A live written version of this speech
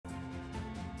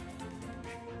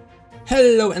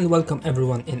Hello and welcome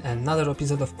everyone in another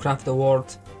episode of Craft the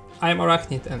World. I am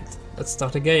Arachnid and let's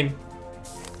start the game.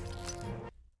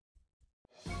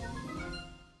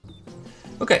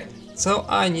 Okay, so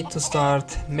I need to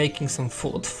start making some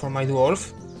food for my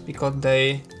dwarf because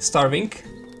they starving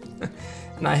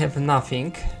and I have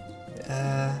nothing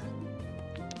to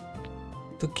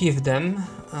give them.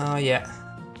 Yeah.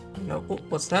 No,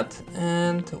 what's that?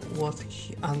 And what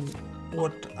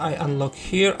I unlock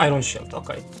here? Iron shield.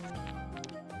 Okay.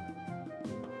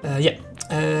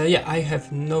 Yeah, I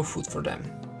have no food for them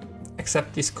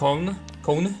except this cone.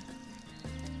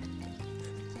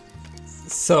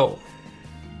 So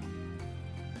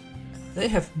they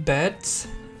have beds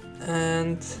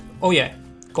and oh yeah,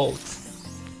 gold.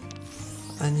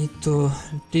 I need to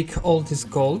dig all this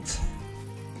gold.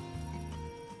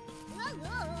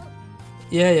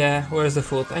 Yeah, where's the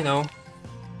food? I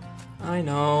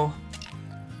know.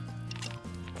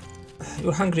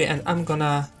 You're hungry and I'm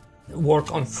gonna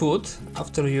work on food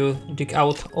after you dig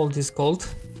out all this gold.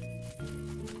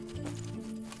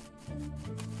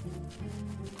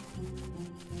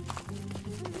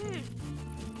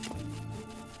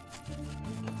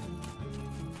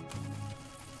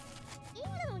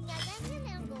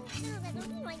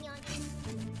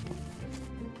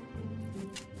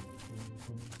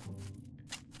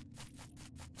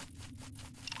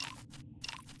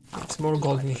 It's more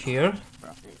gold in here.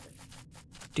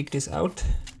 Dig this out.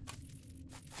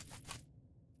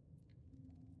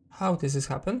 How does this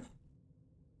happen?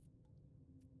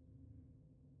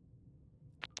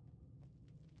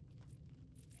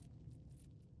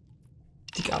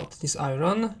 Dig out this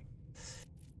iron.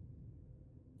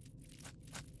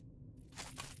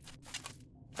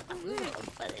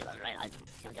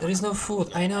 There is no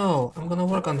food, I know. I'm gonna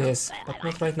work on this, but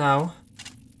not right now.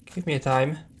 Give me a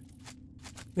time.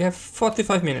 We have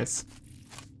 45 minutes.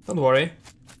 Don't worry.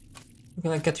 You're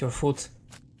gonna get your food.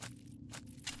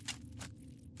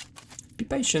 Be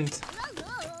patient.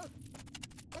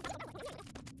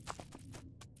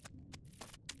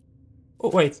 Oh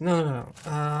wait, no.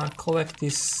 Collect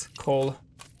this coal.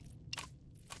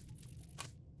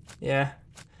 Yeah,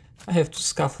 I have to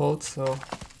scaffold, so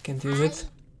can't use it.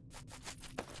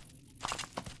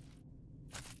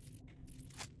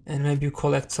 And maybe you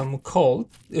collect some coal.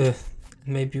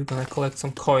 Maybe you're gonna collect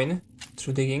some coin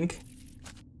through digging.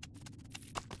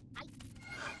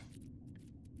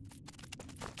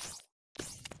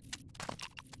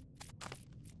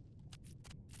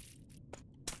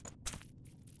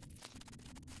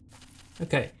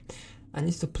 Okay, I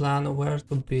need to plan where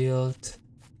to build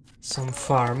some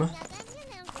farm.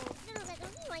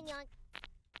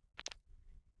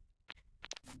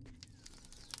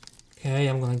 Okay,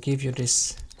 I'm gonna give you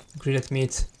this grilled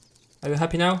meat. Are you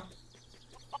happy now?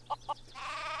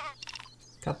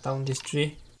 Cut down this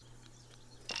tree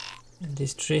and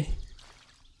this tree.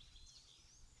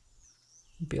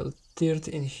 Build dirt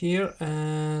in here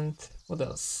and what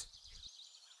else?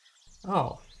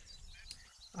 Oh,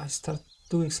 I start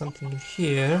doing something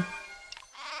here.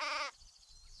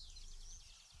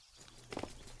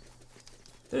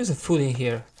 There is a food in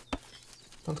here.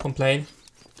 Don't complain.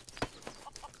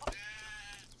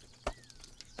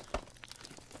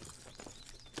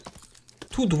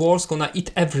 Two dwarves gonna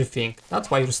eat everything.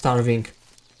 That's why you're starving.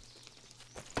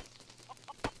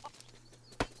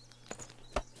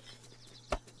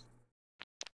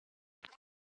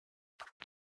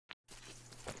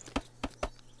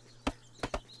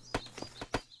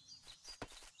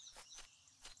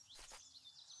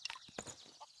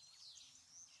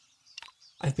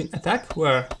 I've been attacked?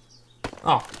 Where?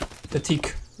 Oh, the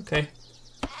tick. Okay.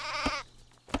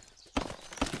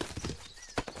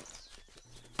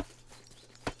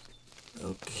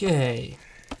 Okay.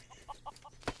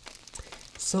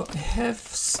 So I have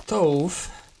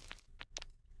stove.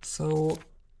 So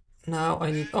now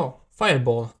I need... Oh,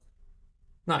 fireball.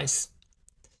 Nice.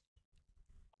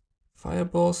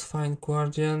 Fireballs, find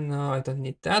guardian. No, I don't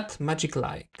need that. Magic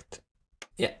light.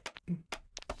 Yeah.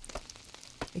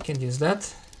 I can use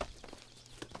that.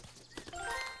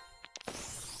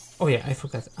 Oh yeah, I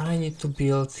forgot. I need to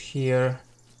build here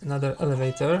another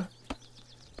elevator.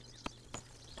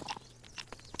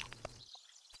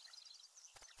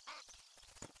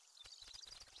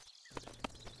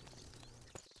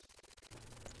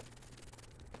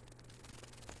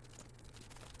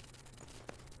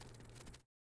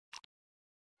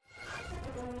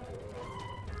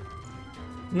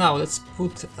 Now let's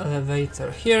put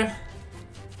elevator here.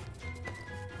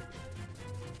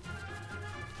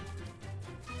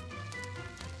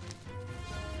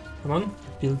 Come on,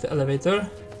 build the elevator.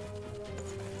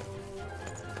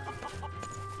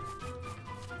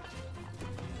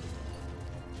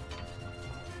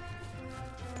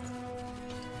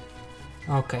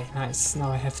 Okay, nice. Now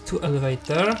I have 2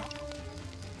 elevator.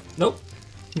 Nope.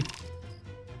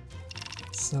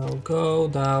 So go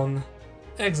down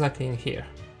exactly in here.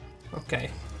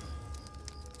 Okay.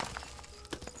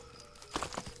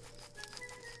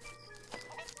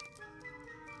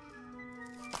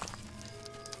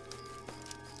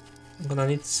 I'm gonna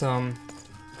need some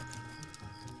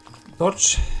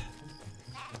torch.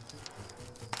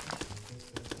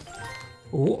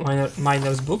 Ooh,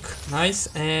 miner's book. Nice.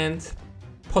 And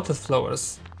potted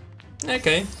flowers.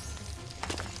 Okay.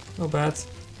 Not bad.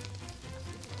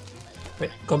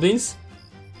 Wait, goblins?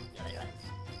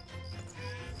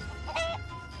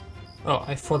 Oh,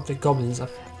 I thought the goblins are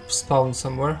spawned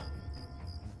somewhere.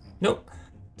 Nope.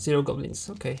 0 goblins.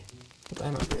 Okay. But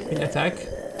I'm in attack.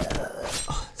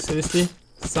 Oh, seriously?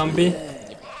 Zombie?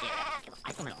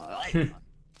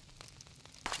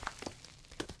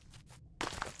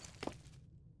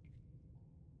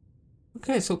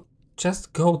 Okay, so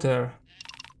just go there.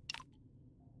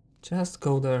 Just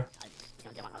go there.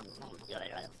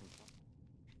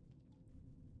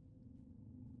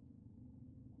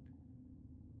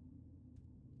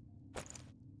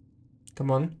 Come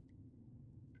on.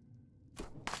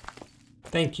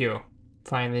 Thank you.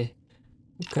 Finally.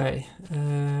 Okay.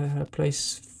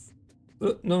 Replace.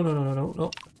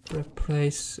 No.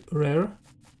 Replace rear.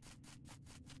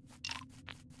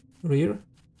 Rear.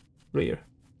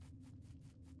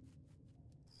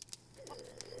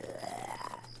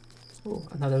 Oh,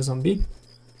 another zombie.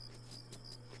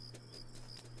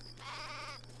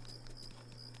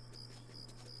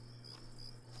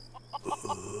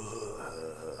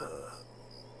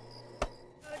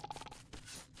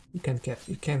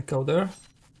 You can't go there.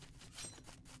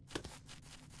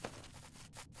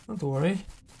 Don't worry.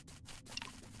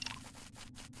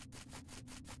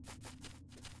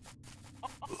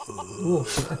 Ooh,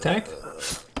 attack.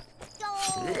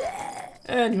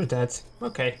 And you're dead.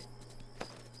 Okay.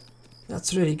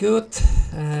 That's really good.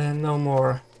 No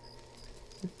more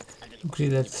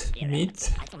grilled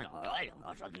meat.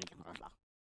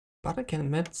 But I can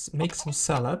make some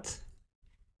salad.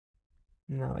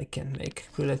 Now I can make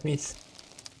grilled meat.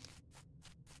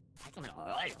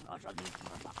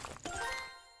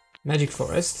 Magic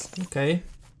forest. Okay.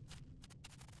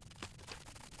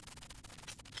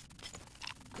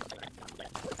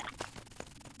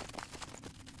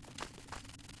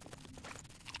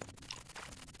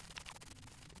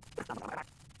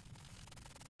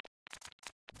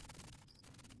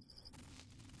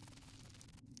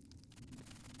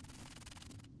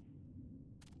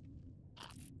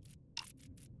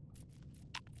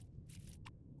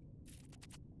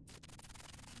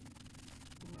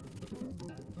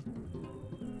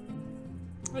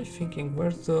 I'm thinking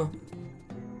where to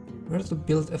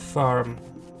build a farm.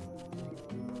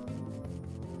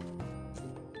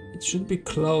 It should be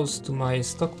close to my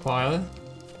stockpile.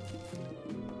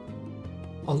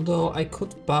 Although I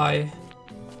could buy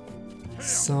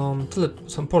some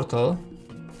portal.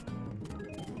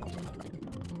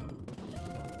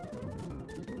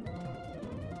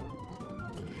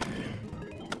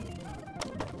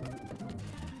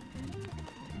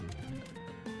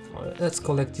 Let's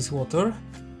collect this water.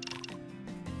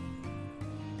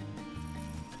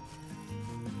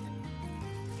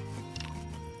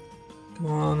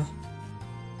 Come on.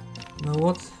 You know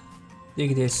what?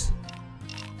 Dig this.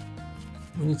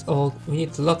 We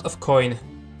need a lot of coin.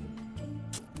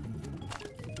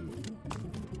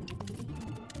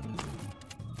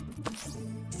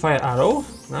 Fire arrow,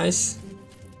 nice.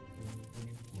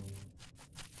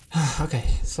 Okay,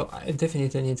 so I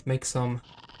definitely need to make some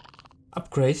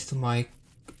upgrades to my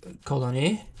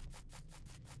colony.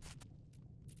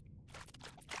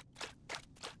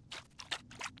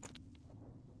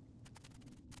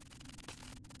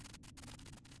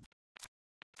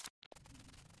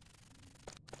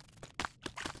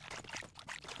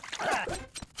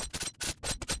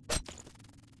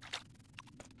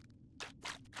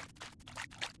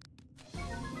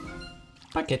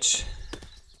 Package.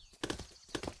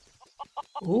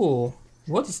 Ooh,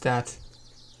 what is that?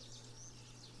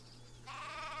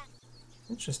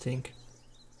 Interesting.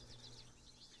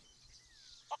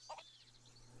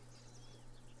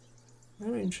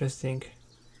 Very interesting.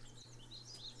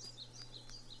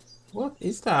 What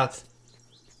is that?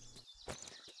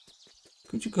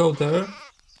 Could you go there?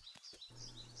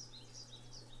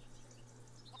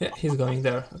 Yeah, he's going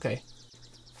there. Okay.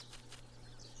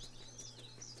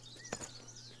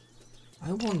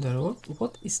 I wonder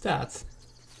what is that?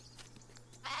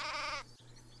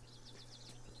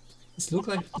 It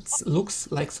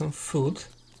looks like some food.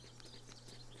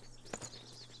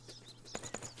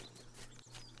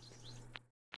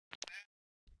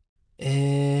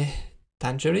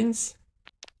 Tangerines?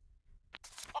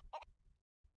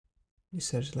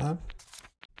 Research lab.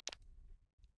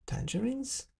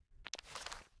 Tangerines?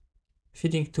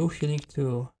 Feeding 2, healing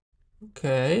 2.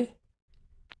 Okay.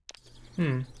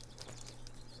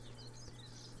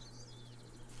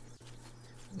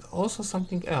 Also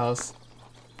something else.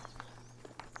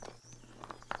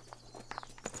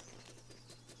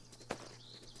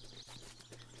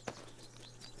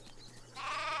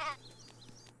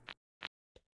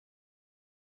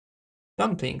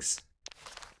 Dumplings.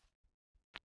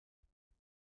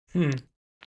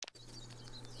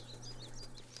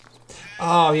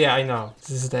 Oh yeah, I know.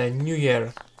 This is the New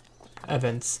Year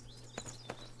events.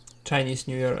 Chinese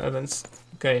New Year events.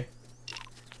 Okay.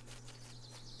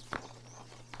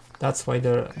 That's why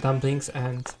there are dumplings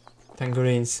and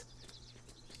tangerines.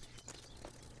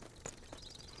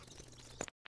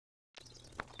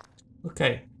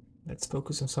 Okay, let's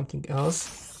focus on something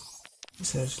else.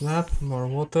 Research lab, more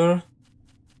water.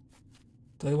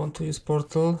 Do I want to use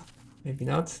portal? Maybe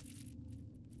not.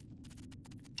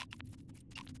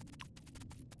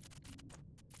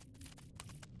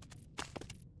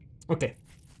 Okay.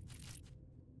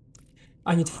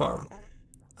 I need farm.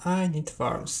 I need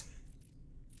farms.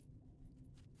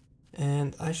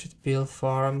 And I should build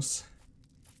farms.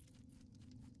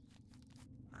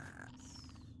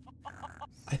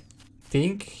 I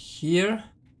think here.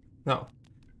 No.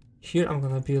 Here I'm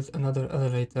gonna build another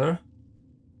elevator.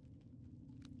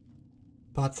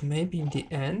 But maybe in the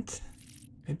end,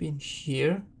 maybe in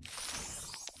here,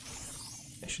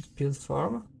 I should build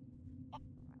farm.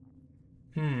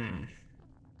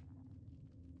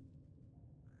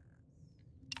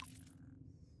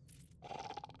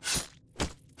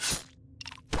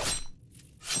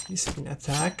 This can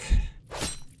attack.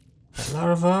 A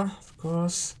larva, of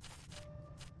course.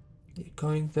 You're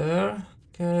going there.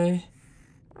 Okay.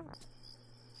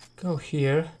 Go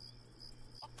here.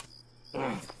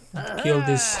 And kill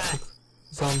this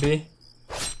zombie.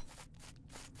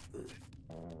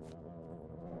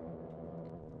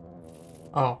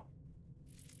 Oh.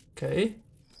 Okay.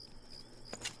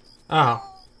 Ah.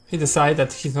 He decided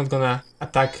that he's not gonna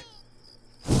attack.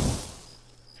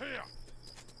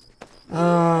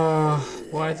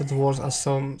 Why the dwarves are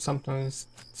so sometimes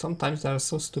they are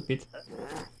so stupid.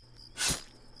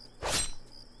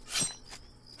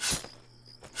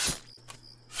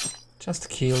 Just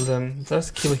kill them.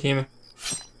 Just kill him.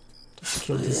 Just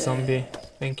kill this zombie.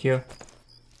 Thank you.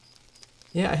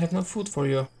 Yeah, I have no food for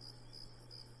you.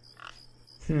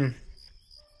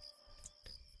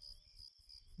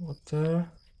 Water.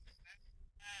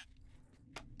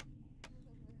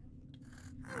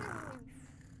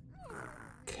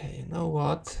 Okay, you know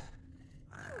what?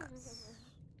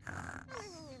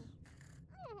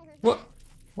 What?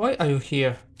 Why are you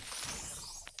here?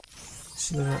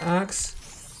 Silver axe.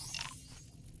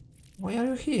 Why are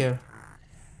you here?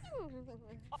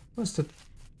 Where's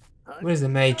the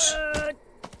mage?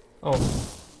 Oh,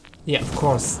 yeah, of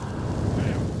course.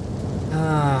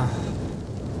 Ah.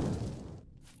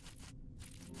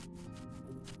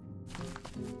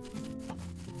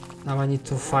 Now I need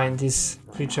to find this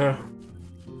creature.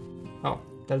 Oh,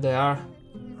 there they are.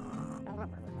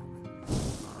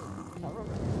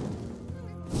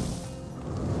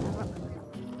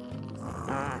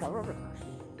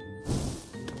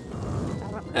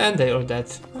 And they are dead.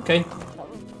 Okay.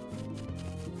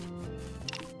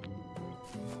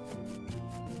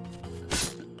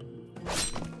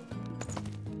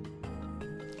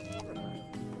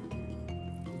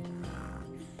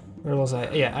 Where was I?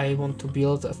 Yeah, I want to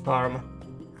build a farm.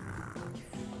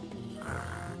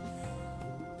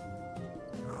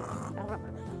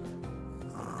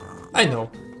 I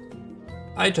know.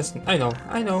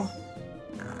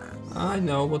 I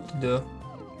know what to do.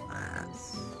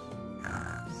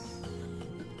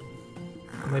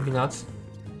 Maybe not.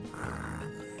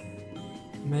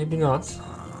 Maybe not.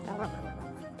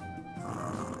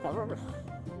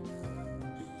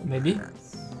 Maybe.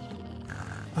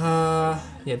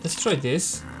 Yeah, destroy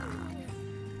this.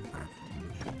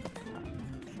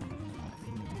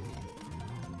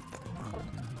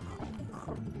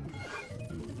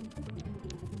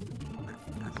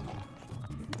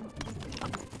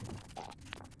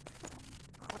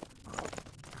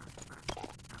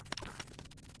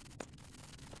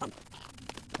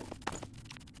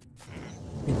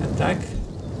 Attack.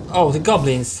 Oh, the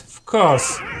goblins, of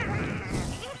course.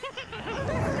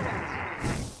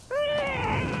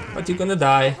 But you're gonna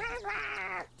die.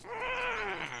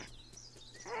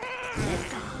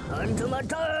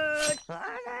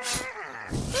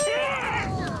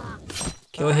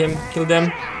 Kill him, kill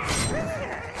them.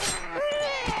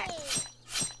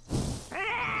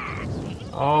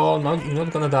 Oh no, you're not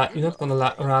gonna die. You're not gonna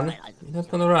run. You're not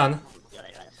gonna run.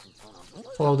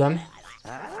 Follow them.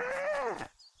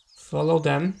 Follow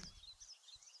them.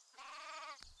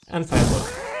 And fireball.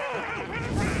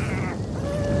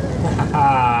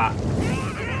 Haha.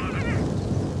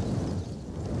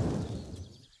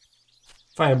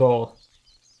 Fireball.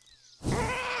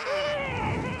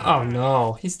 Oh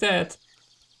no, he's dead.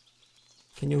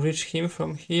 Can you reach him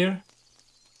from here?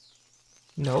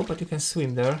 No, but you can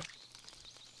swim there.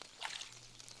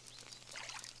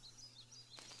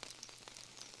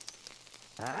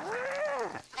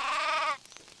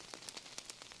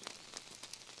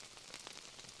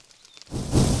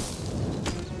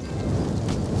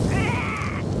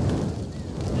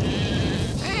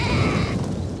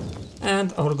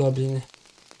 And our goblin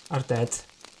are dead.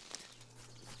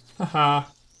 Haha.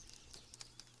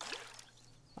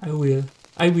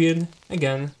 I win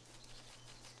again.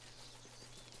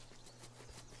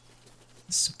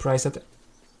 Surprised that.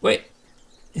 Wait,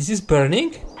 is this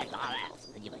burning?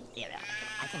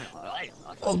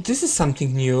 Oh, this is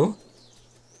something new.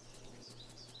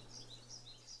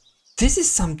 This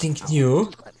is something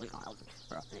new.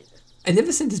 I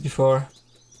never seen this before.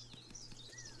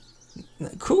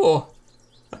 Cool.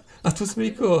 That was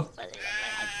really cool.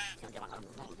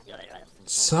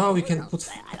 So we can put,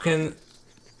 you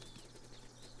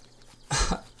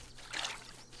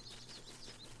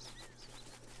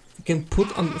can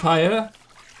put on fire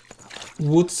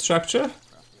wood structure.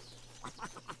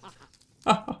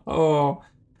 Oh,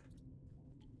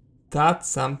 that's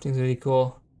something really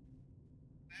cool.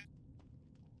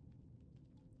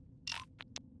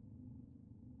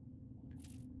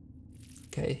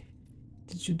 Okay,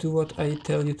 did you do what I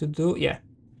tell you to do? Yeah.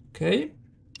 Okay.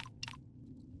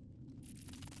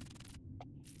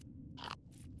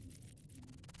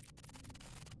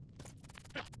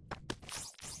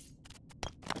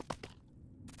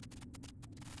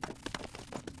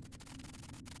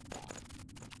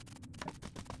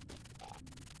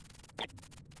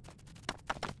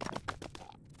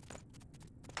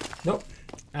 No.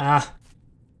 Ah.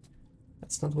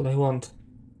 That's not what I want.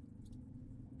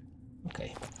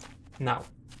 Okay. Now.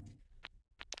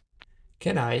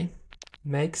 Can I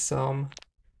make some...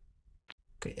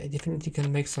 Okay, I definitely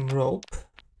can make some rope.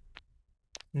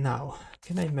 Now,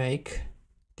 can I make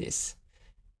this?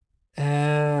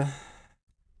 Yeah,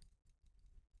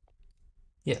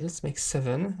 let's make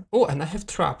 7. Oh, and I have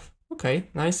trap. Okay,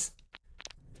 nice.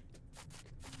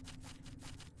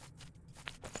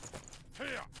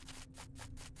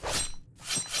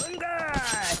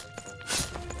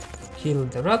 Kill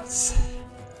the rats.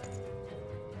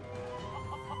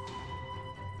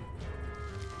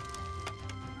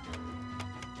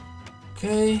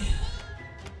 Okay.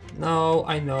 Now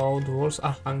I know dwarves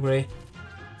are hungry.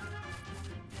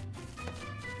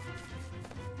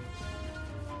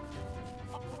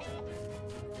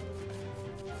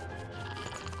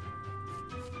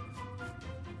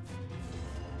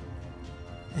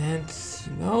 And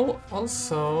you know,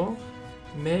 also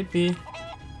maybe,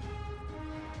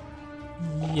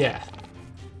 yeah,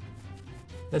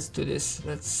 let's do this.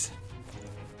 Let's,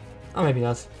 oh, maybe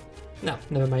not. No,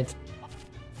 never mind.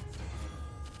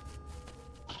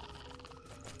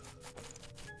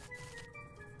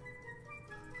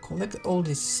 Collect all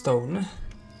this stone,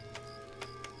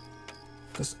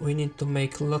 because we need to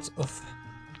make lots of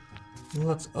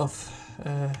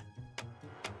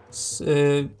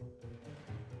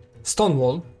stone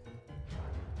wall.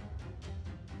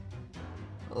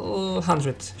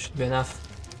 100 should be enough.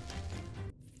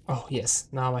 Oh yes,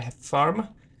 now I have farm.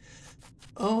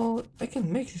 Oh, I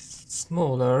can make it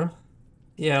smaller.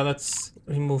 Yeah, let's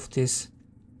remove this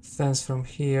fence from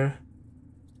here.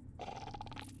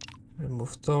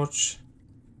 Remove torch.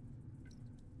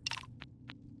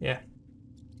 Yeah,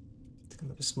 it's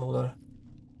gonna be smaller.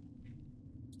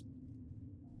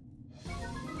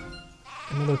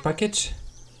 Another package.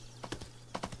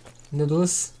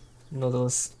 Noodles.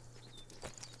 Noodles.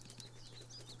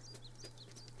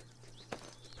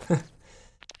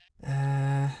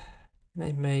 Can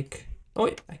I make... Oh,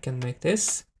 yeah, I can make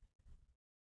this.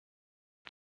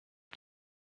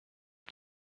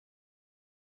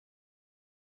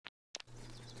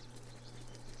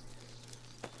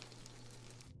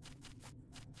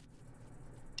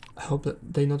 I hope that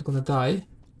they're not gonna die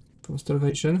from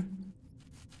starvation.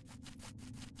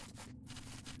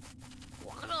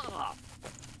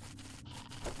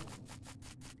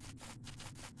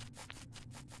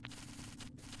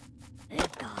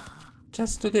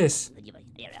 Just do this.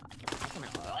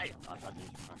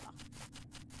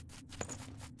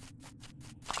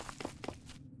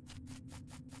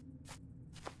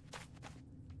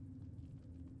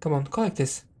 Come on, collect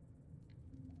this.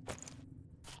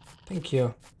 Thank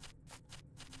you.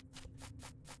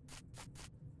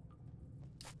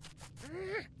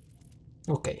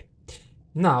 Okay.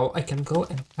 Now I can go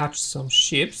and catch some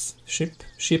sheep. Some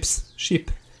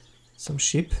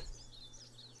sheep.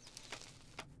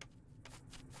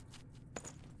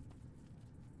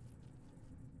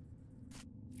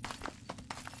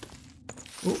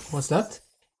 Ooh, what's that?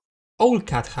 Old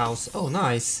cat house. Oh,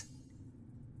 nice.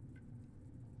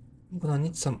 I'm gonna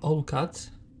need some old cat.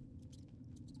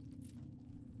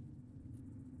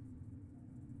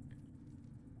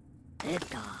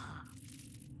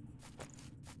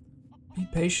 Be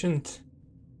patient.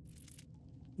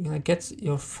 You're gonna get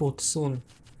your food soon.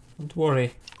 Don't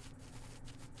worry.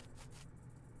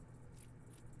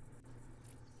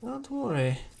 Don't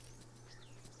worry.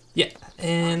 Yeah,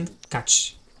 and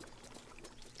catch.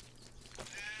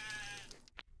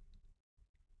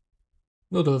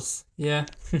 Noodles, yeah.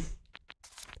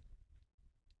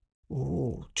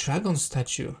 Ooh, dragon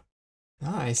statue.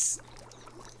 Nice.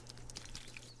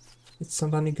 Did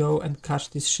somebody go and catch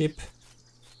this sheep?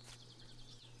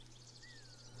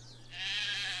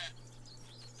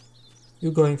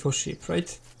 You're going for sheep,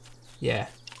 right? Yeah.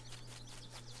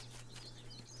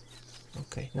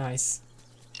 Okay, nice.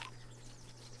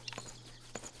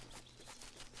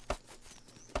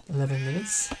 11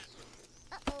 minutes.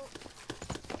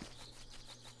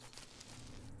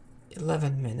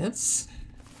 11 minutes.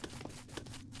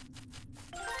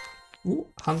 Ooh,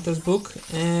 hunter's book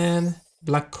and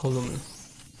black column.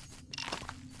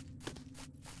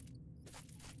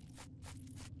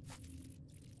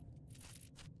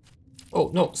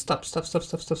 Oh no, stop.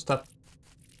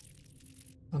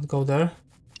 Don't go there.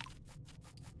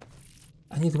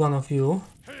 I need one of you.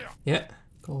 Yeah,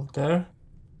 go there.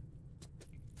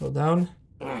 Go down.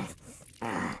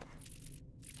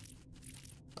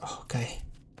 Okay.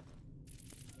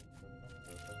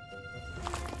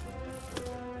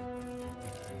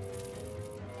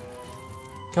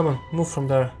 Come on, move from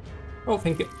there. Oh,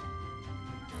 thank you.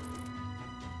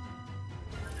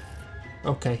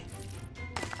 Okay.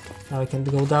 Now I can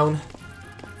go down.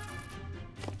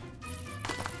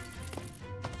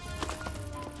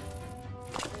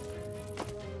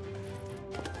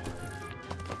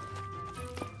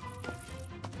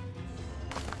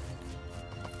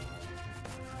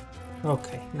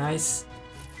 Okay, nice.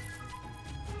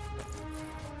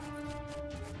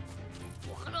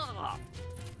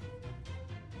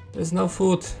 There's no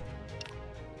food.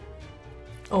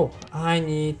 Oh, I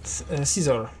need a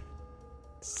scissors.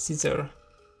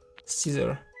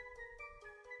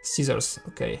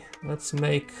 Okay, let's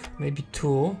make maybe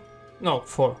 2. No,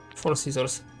 4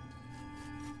 scissors.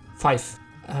 5,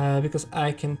 because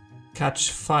I can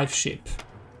catch 5 sheep.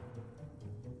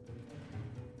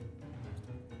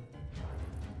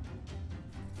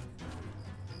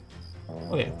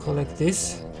 Oh yeah, collect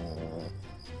this.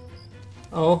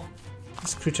 Oh,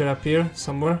 this creature appear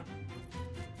somewhere.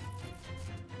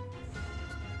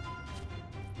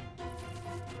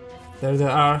 There they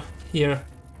are, here.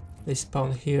 They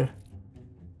spawn here.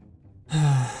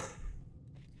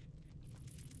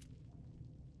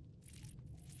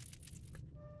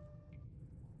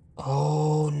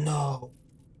 Oh no.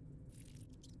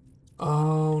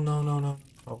 Oh no.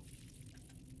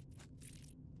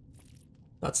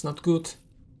 That's not good.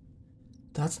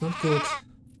 That's not good.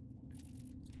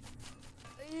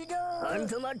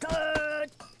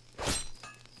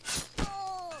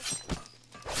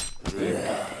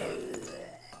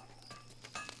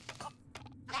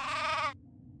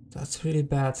 That's really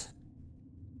bad.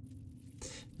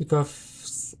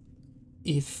 Because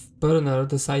if Burner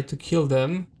decide to kill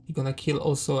them, he's gonna kill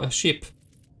also a sheep.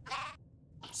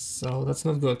 So that's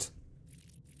not good.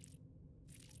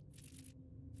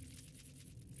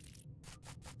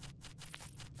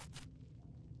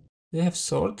 They have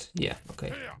sword? Yeah,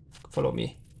 okay. Follow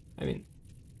me. I mean,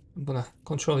 I'm gonna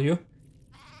control you.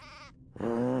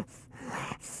 And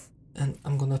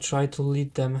I'm gonna try to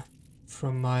lead them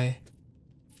from my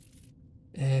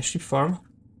sheep farm.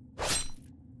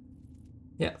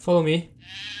 Yeah, follow me.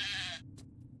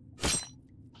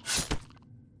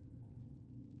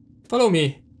 Follow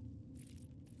me.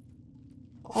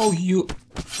 Oh, you...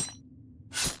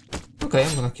 Okay,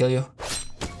 I'm gonna kill you.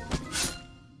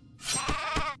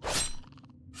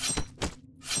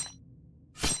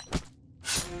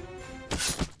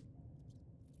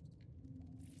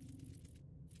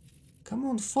 Come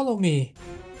on, follow me.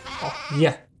 Oh,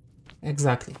 yeah,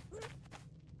 exactly.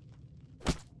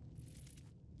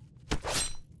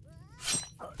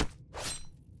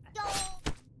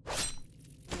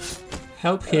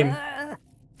 Help him.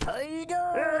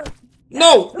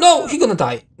 No! No! He gonna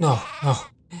die! No, no.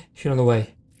 He ran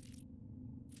away.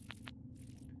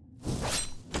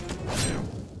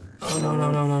 Oh no,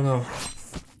 no, no, no, no.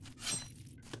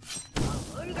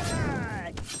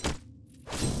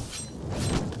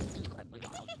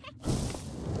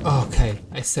 Okay,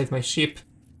 I saved my sheep.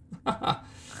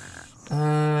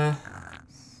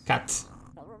 Cat.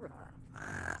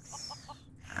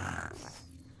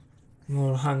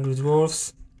 More hungry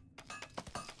dwarves.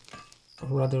 Or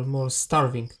rather, more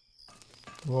starving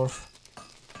dwarf.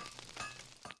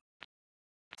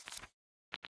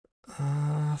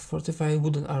 45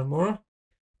 wooden armor.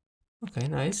 Okay,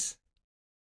 nice.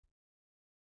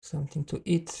 Something to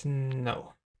eat?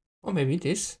 No. Or maybe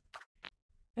this.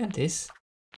 And this.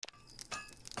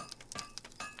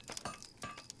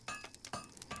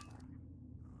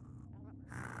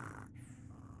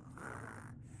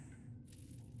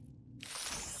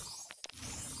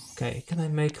 Okay, can I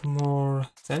make more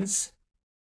sense?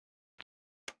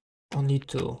 Only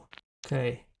 2.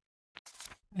 Okay.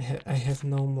 I have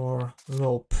no more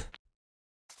rope.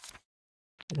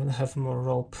 I don't have more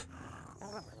rope.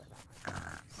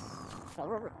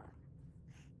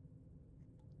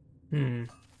 Hmm.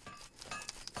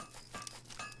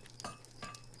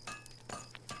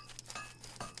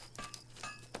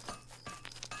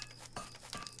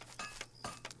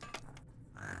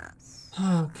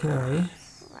 Okay.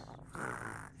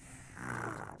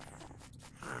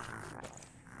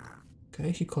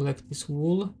 Okay, he collect this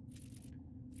wool.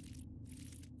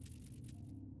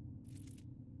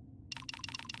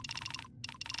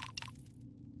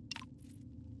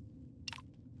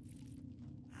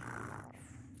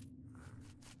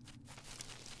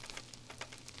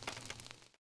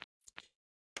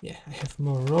 Yeah, I have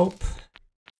more rope.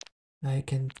 I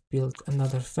can build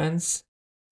another fence.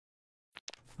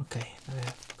 Okay,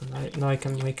 now I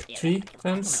can make 3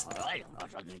 fence.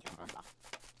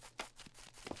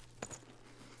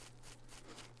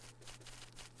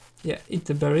 Yeah, eat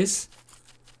the berries.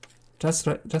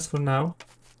 Just for now.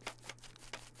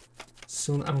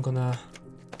 Soon I'm gonna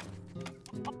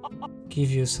give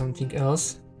you something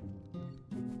else.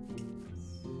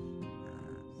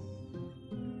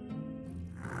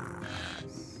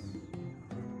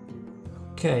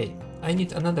 Okay, I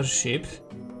need another sheep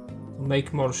to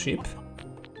make more sheep.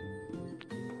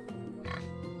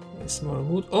 There's more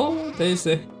wood. Oh, there is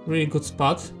a really good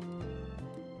spot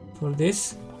for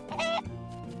this.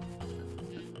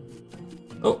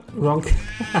 Oh, wrong.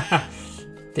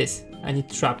 This, I need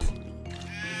trap.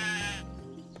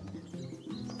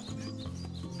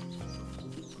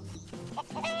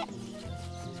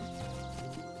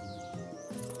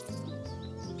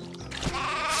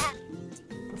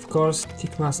 Of course,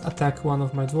 Tick must attack one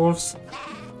of my dwarves.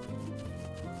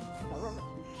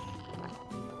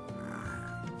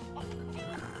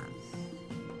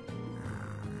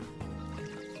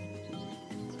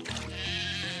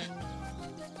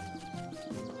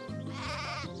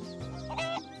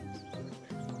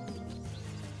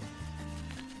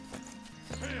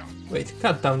 Wait,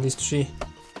 cut down this tree.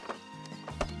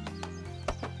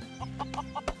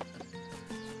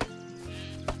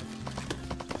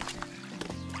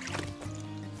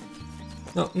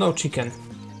 No, no chicken.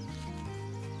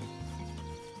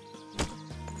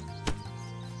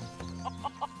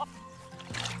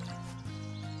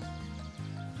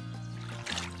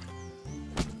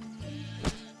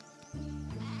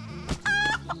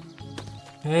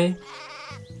 Hey.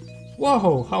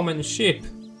 Whoa, how many sheep?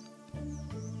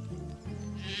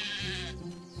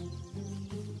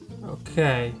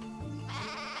 Okay.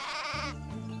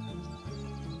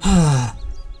 I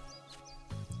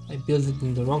built it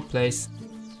in the wrong place.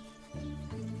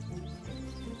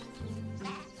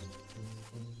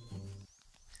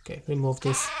 Okay, remove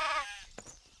this.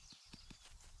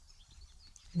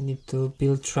 I need to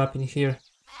build trap in here.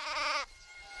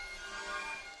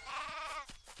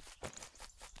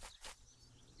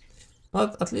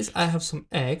 But at least I have some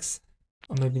eggs.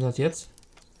 Or maybe not yet.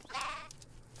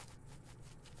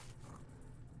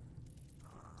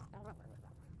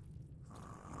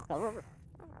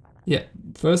 Yeah,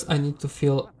 first I need to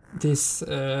fill this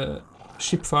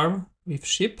sheep farm with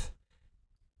sheep.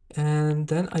 And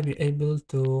then I'll be able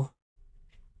to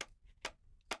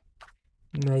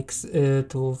make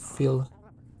to fill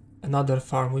another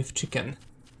farm with chicken.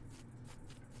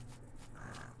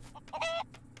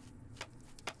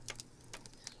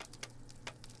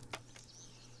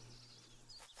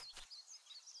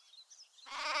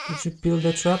 Did you build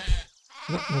a trap?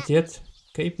 No, not yet.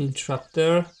 Okay, build trap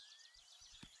there.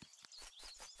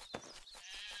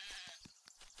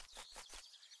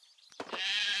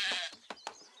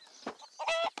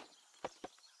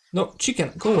 No,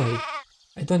 chicken, go away.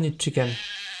 I don't need chicken.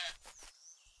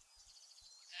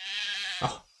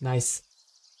 Oh, nice.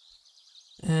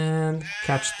 And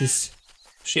catch this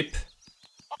sheep.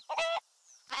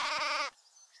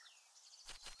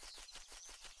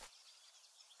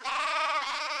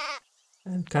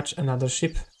 And catch another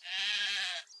sheep.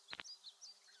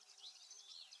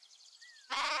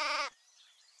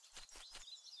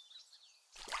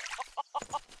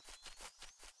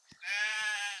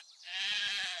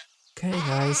 Okay,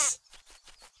 nice.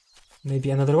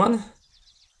 Maybe another one?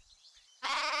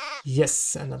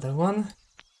 Yes, another one.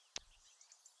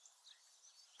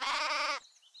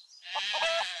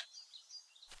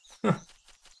 Huh.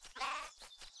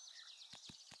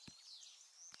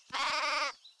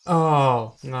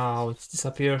 Oh, no, it's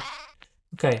disappeared.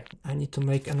 Okay, I need to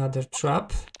make another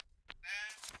trap.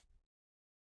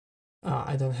 Ah,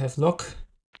 I don't have lock.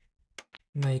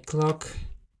 Make lock.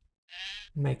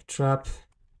 Make trap.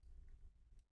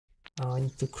 Oh, I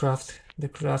need to craft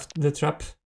the trap.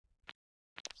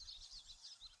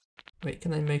 Wait,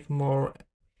 can I make more?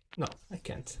 No, I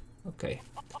can't. Okay.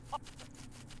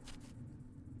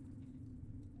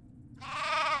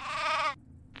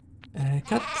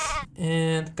 Cut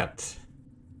and cut.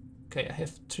 Okay, I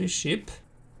have 3 sheep.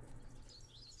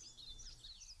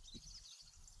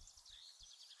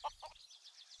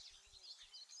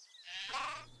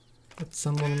 Let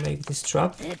someone make this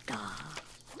trap.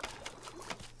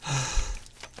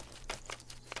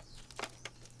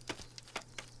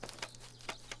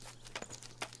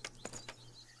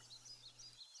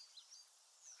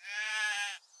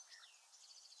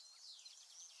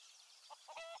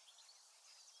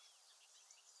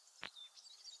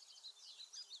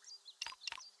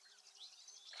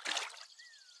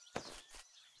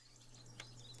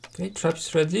 Okay, trap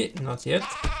is ready. Not yet.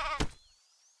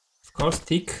 Of course,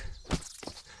 tick.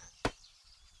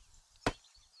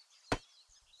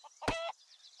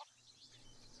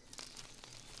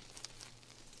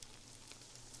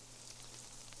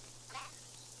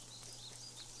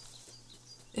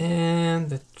 And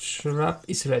the trap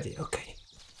is ready. Okay.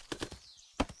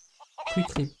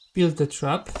 Quickly build the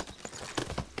trap.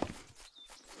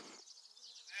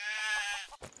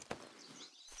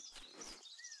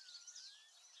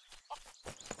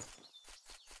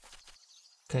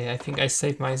 Okay, I think I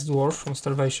saved my dwarf from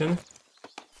starvation.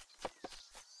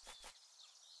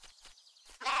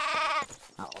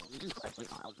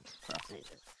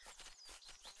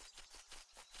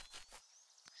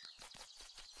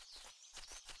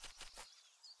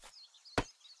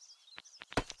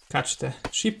 Catch the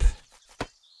sheep.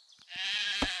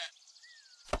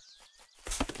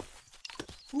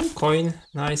 Ooh, coin,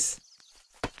 nice.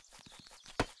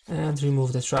 And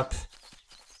remove the trap.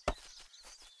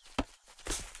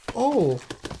 Oh,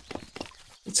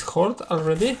 it's horde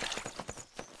already?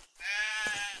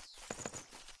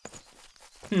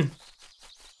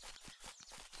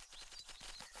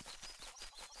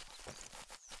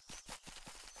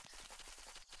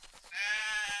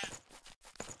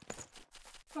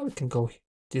 Oh, we can go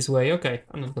this way. Okay,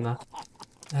 I'm not gonna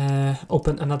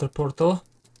open another portal.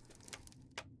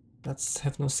 That's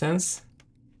have no sense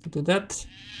to do that.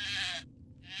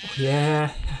 Oh, yeah,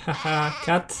 haha,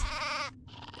 cut.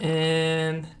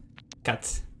 And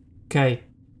cut. Okay,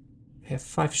 I have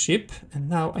 5 sheep, and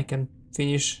now I can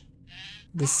finish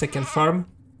this second farm.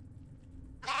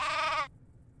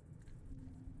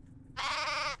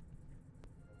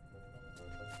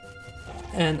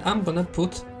 And I'm gonna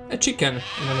put a chicken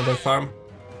in another farm.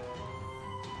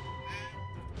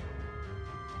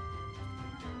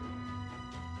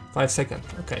 Five seconds,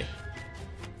 okay.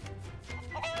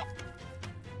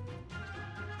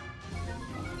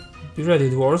 Be ready,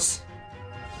 dwarves.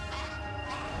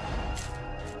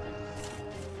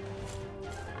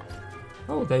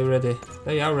 Oh, they're ready.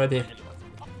 They are ready.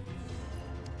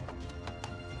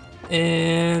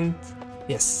 And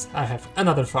yes, I have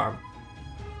another farm.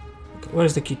 Okay, where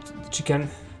is the chicken?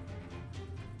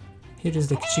 Here is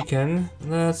the chicken.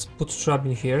 Let's put trap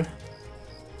in here.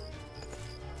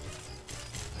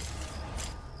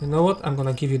 You know what? I'm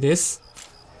gonna give you this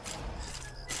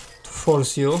to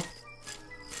force you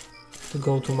to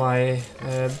go to my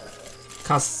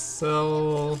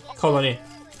castle colony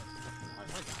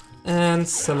and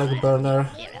select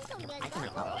burner.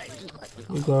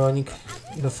 You're going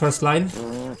in the first line.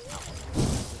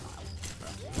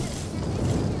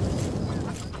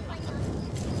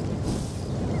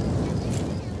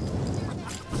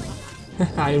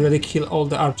 I already killed all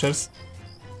the archers.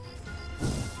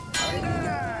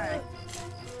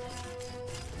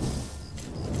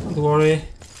 Don't worry.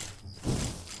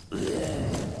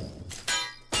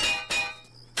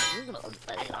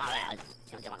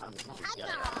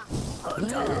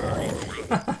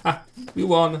 We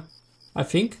won. I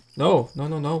think. No, no,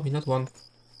 no, no. We not won.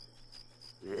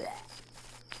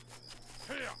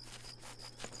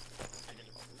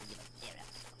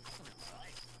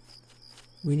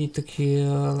 We need to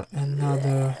kill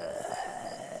another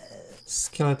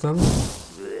skeleton.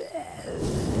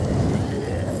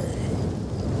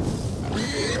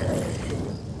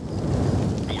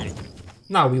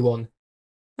 Now we won.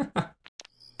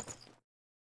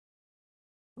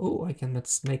 Oh, I can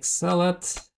make salad.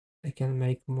 I can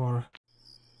make more.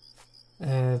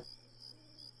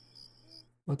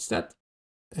 What's that?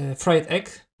 Fried egg.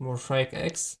 More fried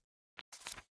eggs.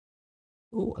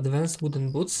 Oh, advanced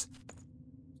wooden boots.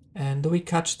 And do we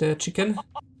catch the chicken?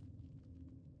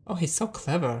 Oh, he's so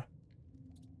clever.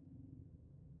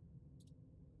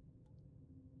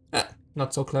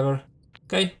 Not so clever.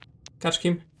 Okay, catch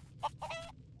him.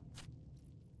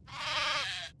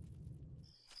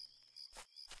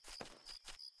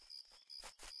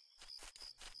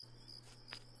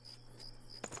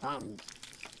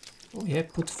 Oh yeah,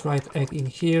 put fried egg in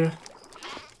here.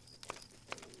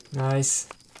 Nice.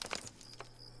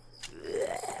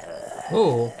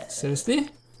 Oh, seriously?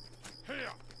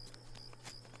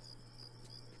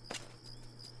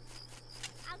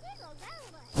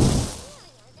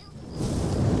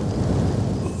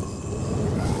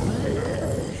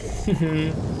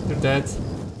 You're dead.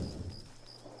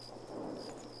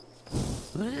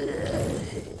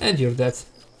 And you're dead.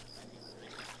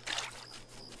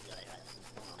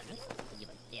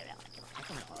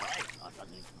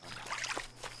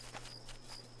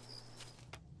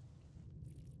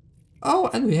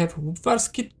 Oh, and we have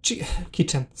first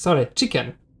kitchen. Sorry,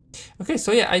 chicken. Okay,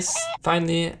 so yeah, I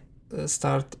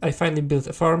finally built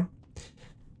a farm,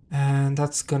 and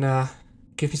that's gonna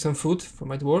give me some food for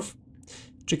my dwarf.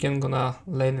 Chicken gonna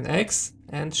lay in eggs,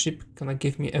 and sheep gonna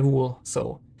give me a wool.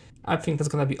 So I think that's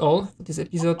gonna be all for this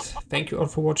episode. Thank you all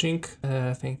for watching.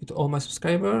 Thank you to all my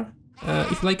subscribers.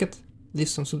 If you like it, leave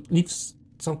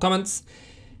some comments,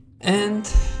 and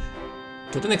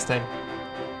to the next time.